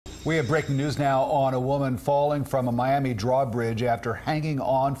We have breaking news now on a woman falling from a Miami drawbridge after hanging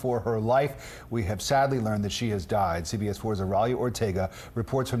on for her life. We have sadly learned that she has died. CBS 4's Oralia Ortega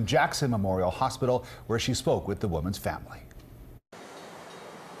reports from Jackson Memorial Hospital, where she spoke with the woman's family.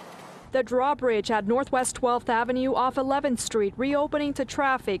 The drawbridge at Northwest 12th Avenue off 11th Street reopening to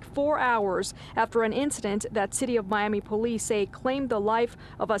traffic 4 hours after an incident that City of Miami police say claimed the life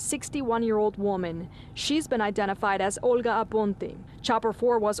of a 61-year-old woman. She's been identified as Olga Aponte. Chopper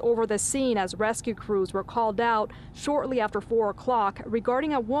 4 was over the scene as rescue crews were called out shortly after 4 o'clock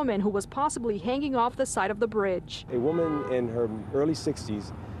regarding a woman who was possibly hanging off the side of the bridge. A woman in her early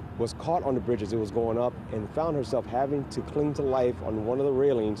 60s was caught on the bridge as it was going up and found herself having to cling to life on one of the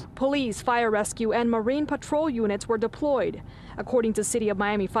railings. Police, fire rescue, and marine patrol units were deployed. According to City of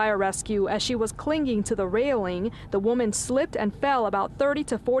Miami Fire Rescue, as she was clinging to the railing, the woman slipped and fell about 30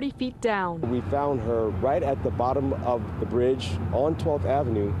 to 40 feet down. We found her right at the bottom of the bridge on 12th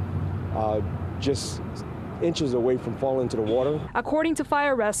Avenue, just inches away from falling into the water. According to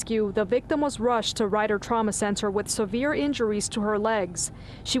fire rescue, the victim was rushed to Ryder Trauma Center with severe injuries to her legs.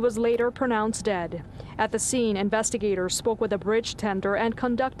 She was later pronounced dead. At the scene, investigators spoke with a bridge tender and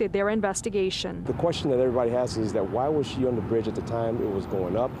conducted their investigation. The question that everybody has is that why was she on the bridge at the time it was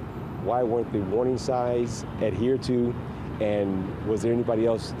going up? Why weren't the warning signs adhered to? And was there anybody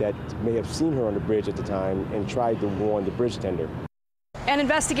else that may have seen her on the bridge at the time and tried to warn the bridge tender? And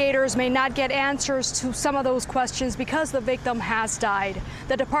investigators may not get answers to some of those questions because the victim has died.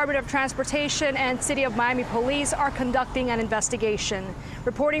 The Department of Transportation and City of Miami Police are conducting an investigation.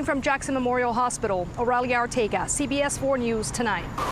 Reporting from Jackson Memorial Hospital, Oralia Ortega, CBS 4 News Tonight.